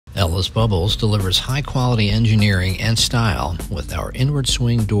Ella's Bubbles delivers high-quality engineering and style with our inward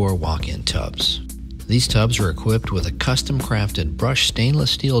swing door walk-in tubs. These tubs are equipped with a custom-crafted brushed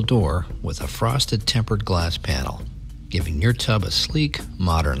stainless steel door with a frosted tempered glass panel, giving your tub a sleek,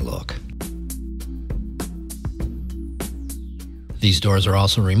 modern look. These doors are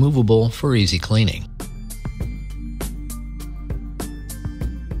also removable for easy cleaning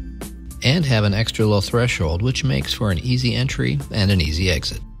and have an extra low threshold, which makes for an easy entry and an easy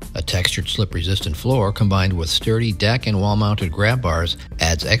exit. A textured slip-resistant floor combined with sturdy deck and wall-mounted grab bars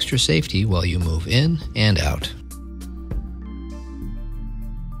adds extra safety while you move in and out.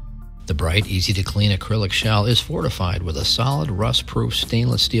 The bright, easy-to-clean acrylic shell is fortified with a solid rust-proof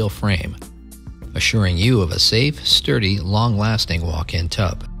stainless steel frame, assuring you of a safe, sturdy, long-lasting walk-in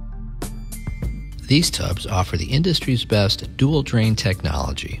tub. These tubs offer the industry's best dual-drain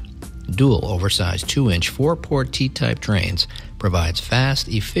technology. Dual oversized 2-inch 4-port T-type drains provides fast,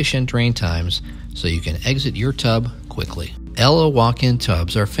 efficient drain times so you can exit your tub quickly. Ella walk-in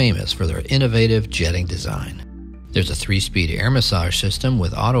tubs are famous for their innovative jetting design. There's a 3-speed air massage system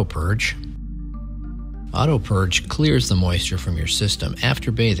with auto purge. Auto purge clears the moisture from your system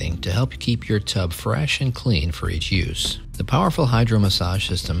after bathing to help keep your tub fresh and clean for each use. The powerful hydro massage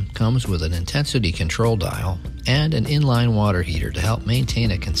system comes with an intensity control dial and an inline water heater to help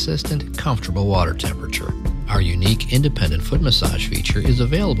maintain a consistent, comfortable water temperature. Our unique independent foot massage feature is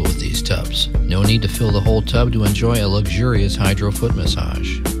available with these tubs. No need to fill the whole tub to enjoy a luxurious hydro foot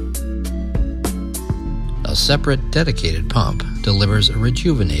massage. A separate, dedicated pump delivers a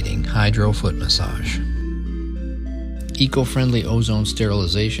rejuvenating hydro foot massage. Eco-friendly ozone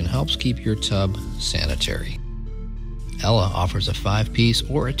sterilization helps keep your tub sanitary. Ella offers a 5-piece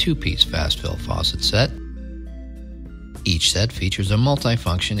or a 2-piece fast-fill faucet set. Each set features a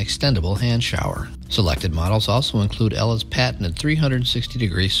multi-function extendable hand shower. Selected models also include Ella's patented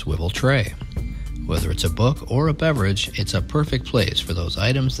 360-degree swivel tray. Whether it's a book or a beverage, it's a perfect place for those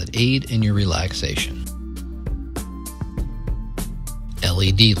items that aid in your relaxation.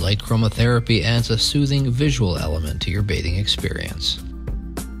 LED light chromotherapy adds a soothing visual element to your bathing experience.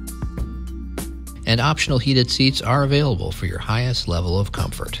 And optional heated seats are available for your highest level of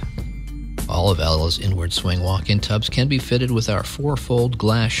comfort. All of Ella's inward swing walk-in tubs can be fitted with our 4-fold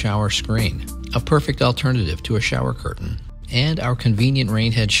glass shower screen, a perfect alternative to a shower curtain. And our convenient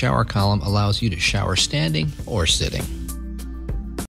rain head shower column allows you to shower standing or sitting.